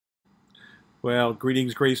Well,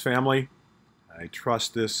 greetings, Grace family. I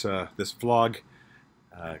trust this vlog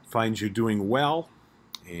finds you doing well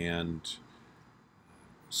and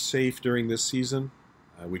safe during this season.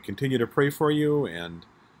 We continue to pray for you and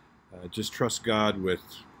just trust God with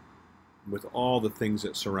all the things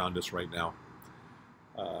that surround us right now.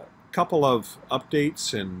 A couple of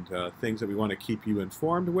updates and things that we want to keep you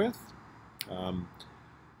informed with. Um,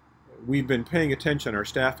 we've been paying attention. Our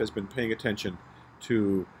staff has been paying attention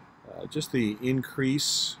to just the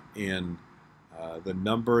increase in the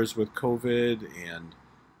numbers with COVID and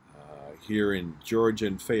here in Georgia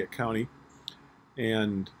and Fayette County.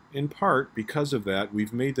 And in part because of that,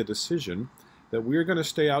 we've made the decision that we're going to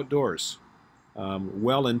stay outdoors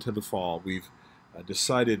well into the fall. We've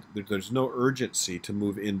decided that there's no urgency to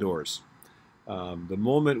move indoors. The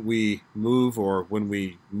moment we move or when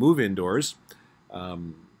we move indoors,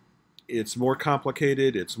 it's more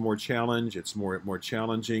complicated, it's more challenge, it's more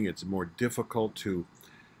challenging, it's more difficult to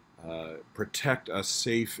protect a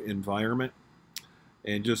safe environment,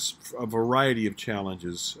 and just a variety of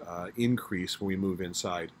challenges increase when we move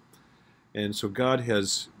inside. And so God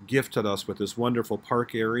has gifted us with this wonderful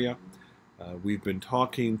park area. We've been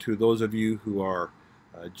talking to those of you who are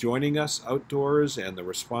joining us outdoors, and the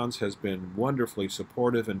response has been wonderfully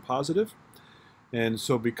supportive and positive. And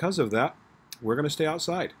so because of that, we're going to stay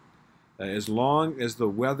outside as long as the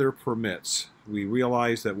weather permits. We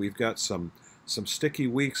realize that we've got some sticky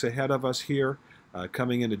weeks ahead of us here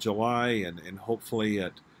coming into July, and hopefully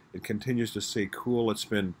it continues to stay cool. It's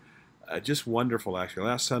been just wonderful, actually.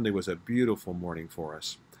 Last Sunday was a beautiful morning for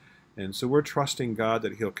us. And so we're trusting God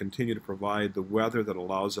that He'll continue to provide the weather that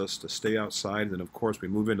allows us to stay outside. And of course, we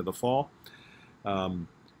move into the fall.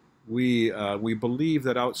 We believe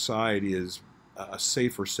that outside is a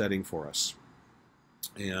safer setting for us.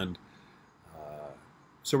 And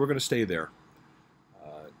so we're going to stay there.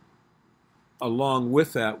 Along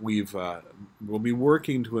with that, we'll be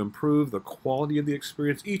working to improve the quality of the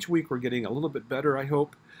experience. Each week we're getting a little bit better, I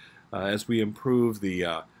hope, as we improve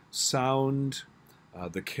the sound,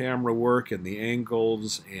 the camera work, and the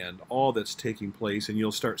angles, and all that's taking place. And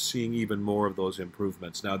you'll start seeing even more of those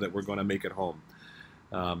improvements now that we're going to make it home.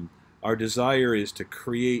 Our desire is to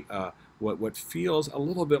create what feels a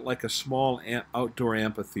little bit like a small outdoor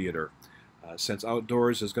amphitheater, since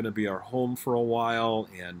outdoors is going to be our home for a while,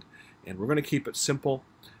 and we're going to keep it simple,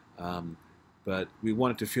 but we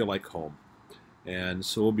want it to feel like home. And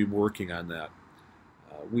so we'll be working on that.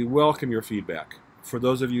 We welcome your feedback. For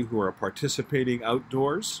those of you who are participating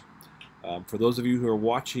outdoors, for those of you who are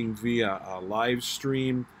watching via a live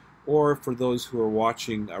stream, or for those who are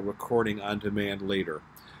watching a recording on demand later,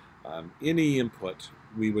 any input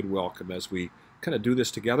we would welcome as we kind of do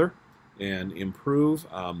this together and improve.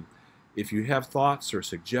 If you have thoughts or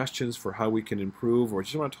suggestions for how we can improve, or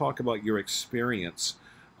just want to talk about your experience,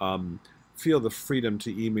 feel the freedom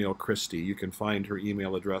to email Christy. You can find her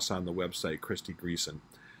email address on the website, Christy Greason.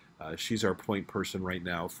 She's our point person right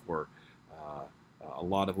now for a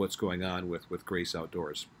lot of what's going on with Grace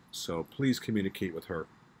Outdoors. So please communicate with her.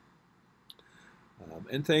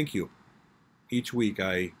 And thank you. Each week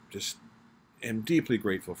I just am deeply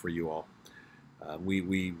grateful for you all.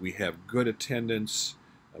 We have good attendance.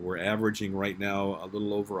 We're averaging right now a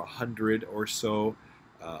little over 100 or so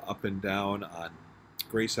up and down on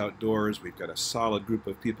Grace Outdoors. We've got a solid group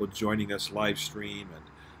of people joining us live stream, and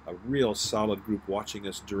a real solid group watching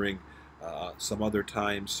us during some other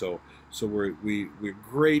times. So we're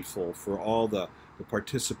grateful for all the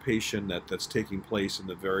participation that's taking place in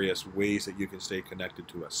the various ways that you can stay connected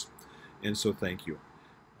to us. And so thank you.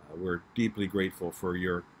 We're deeply grateful for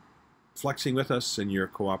your flexing with us and your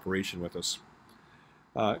cooperation with us.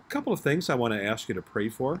 A couple of things I want to ask you to pray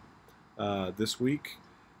for this week.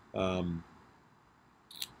 In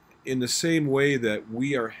the same way that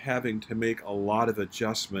we are having to make a lot of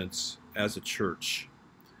adjustments as a church,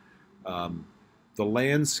 the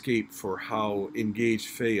landscape for how Engaged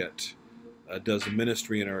Fayette does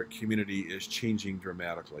ministry in our community is changing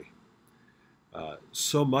dramatically.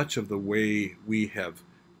 So much of the way we have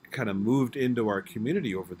kind of moved into our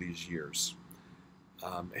community over these years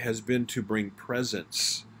has been to bring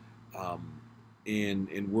presence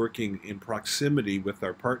in working in proximity with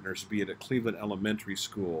our partners, be it at Cleveland Elementary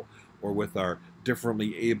School or with our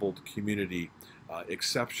differently abled community,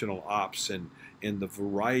 exceptional ops, and the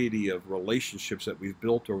variety of relationships that we've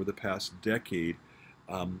built over the past decade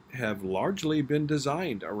have largely been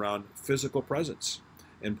designed around physical presence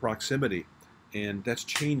and proximity, and that's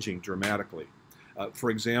changing dramatically. For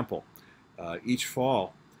example, each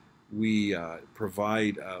fall we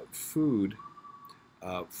provide food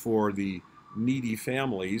for the needy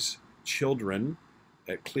families, children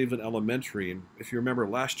at Cleveland Elementary. And if you remember,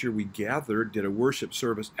 last year we gathered, did a worship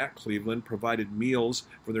service at Cleveland, provided meals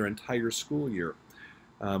for their entire school year.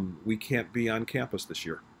 We can't be on campus this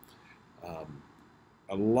year.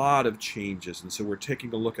 A lot of changes, and so we're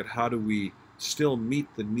taking a look at how do we still meet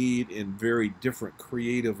the need in very different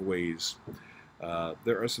creative ways.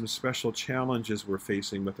 There are some special challenges we're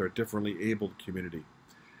facing with our differently abled community.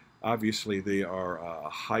 Obviously, they are a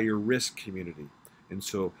higher risk community, and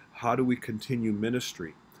so how do we continue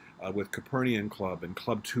ministry with Copernican Club and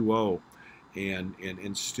Club 2.0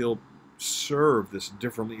 and still serve this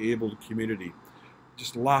differently abled community?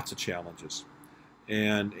 Just lots of challenges.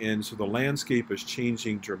 And so the landscape is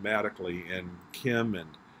changing dramatically, and Kim and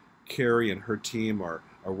Carrie and her team are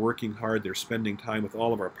working hard. They're spending time with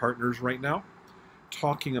all of our partners right now,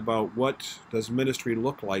 talking about what does ministry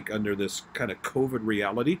look like under this kind of COVID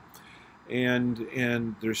reality. And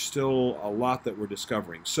there's still a lot that we're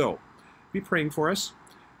discovering. So be praying for us.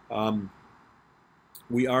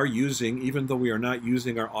 We are using, even though we are not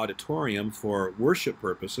using our auditorium for worship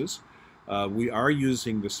purposes, we are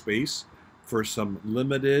using the space for some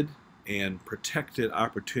limited and protected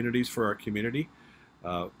opportunities for our community.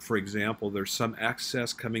 For example, there's some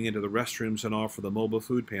access coming into the restrooms and all for the mobile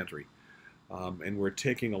food pantry. And we're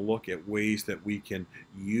taking a look at ways that we can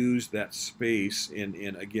use that space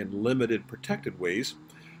in again, limited protected ways,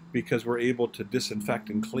 because we're able to disinfect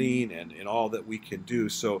and clean and all that we can do.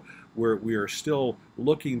 So we are still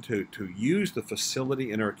looking to use the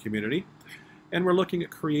facility in our community, and we're looking at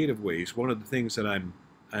creative ways. One of the things that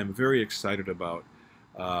I'm very excited about,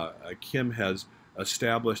 Kim has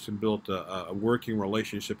established and built a working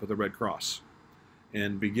relationship with the Red Cross.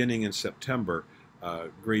 And beginning in September,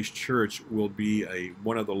 Grace Church will be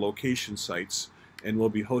one of the location sites, and we'll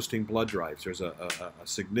be hosting blood drives. There's a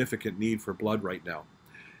significant need for blood right now.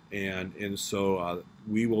 And so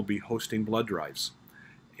we will be hosting blood drives.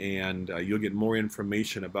 And you'll get more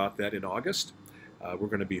information about that in August. We're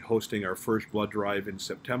going to be hosting our first blood drive in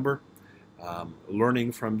September.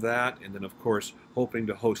 Learning from that, and then of course hoping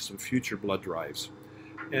to host some future blood drives.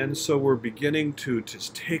 And so we're beginning to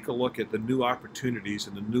take a look at the new opportunities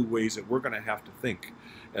and the new ways that we're going to have to think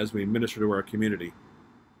as we minister to our community.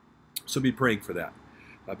 So be praying for that.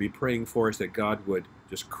 Be praying for us that God would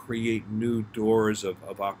just create new doors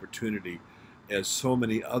of opportunity, as so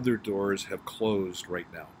many other doors have closed right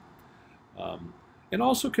now. And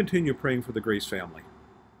also continue praying for the Grace family.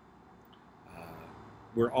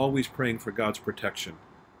 We're always praying for God's protection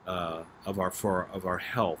of our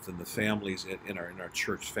health and the families in our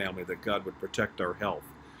church family, that God would protect our health.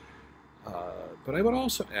 But I would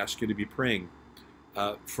also ask you to be praying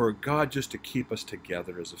for God just to keep us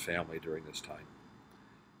together as a family during this time.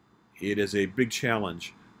 It is a big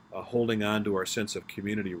challenge holding on to our sense of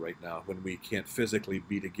community right now when we can't physically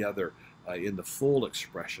be together in the full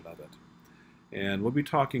expression of it. And we'll be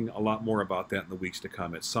talking a lot more about that in the weeks to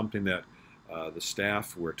come. It's something that the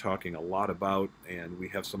staff, we're talking a lot about, and we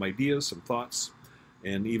have some ideas, some thoughts,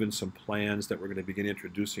 and even some plans that we're going to begin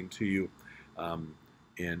introducing to you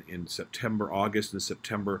in September, August and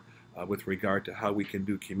September, with regard to how we can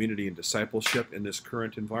do community and discipleship in this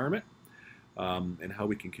current environment, and how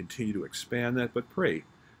we can continue to expand that. But pray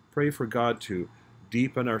for God to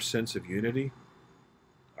deepen our sense of unity,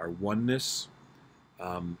 our oneness,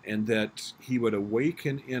 and that He would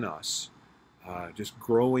awaken in us just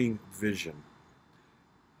growing vision.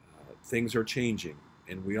 Things are changing,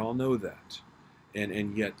 and we all know that.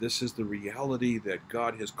 And yet this is the reality that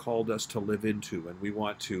God has called us to live into, and we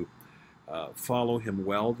want to follow Him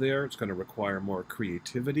well there. It's going to require more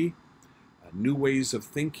creativity, new ways of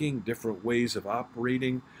thinking, different ways of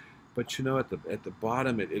operating. But you know, at the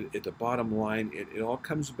bottom line, it all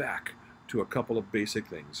comes back to a couple of basic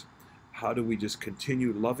things. How do we just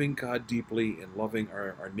continue loving God deeply and loving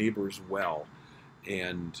our neighbors well,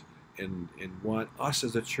 and want us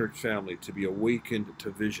as a church family to be awakened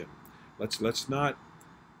to vision. Let's not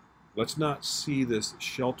see this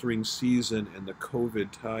sheltering season and the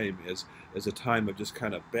COVID time as a time of just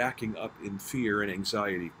kind of backing up in fear and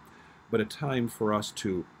anxiety, but a time for us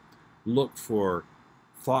to look for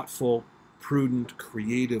thoughtful, prudent,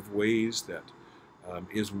 creative ways that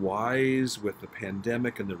is wise with the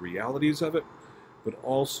pandemic and the realities of it, but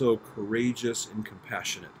also courageous and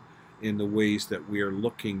compassionate in the ways that we are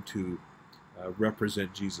looking to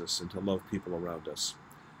represent Jesus and to love people around us.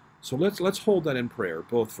 So let's hold that in prayer,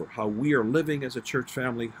 both for how we are living as a church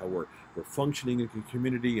family, how we're functioning in the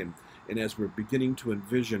community, and as we're beginning to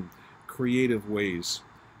envision creative ways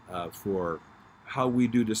for how we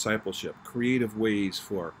do discipleship, creative ways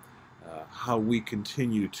for how we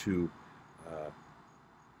continue to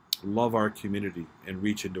love our community and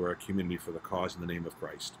reach into our community for the cause in the name of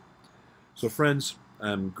Christ. So friends,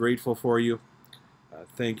 I'm grateful for you.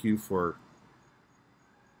 Thank you for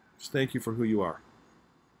who you are,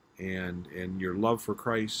 and your love for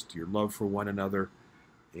Christ, your love for one another,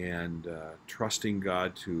 and trusting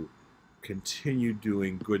God to continue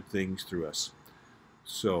doing good things through us.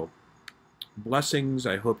 So, blessings.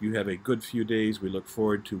 I hope you have a good few days. We look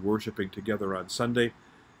forward to worshiping together on Sunday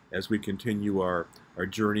as we continue our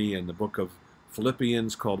journey in the book of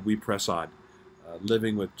Philippians called We Press On,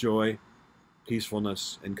 living with joy,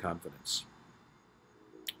 peacefulness, and confidence.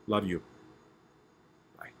 Love you.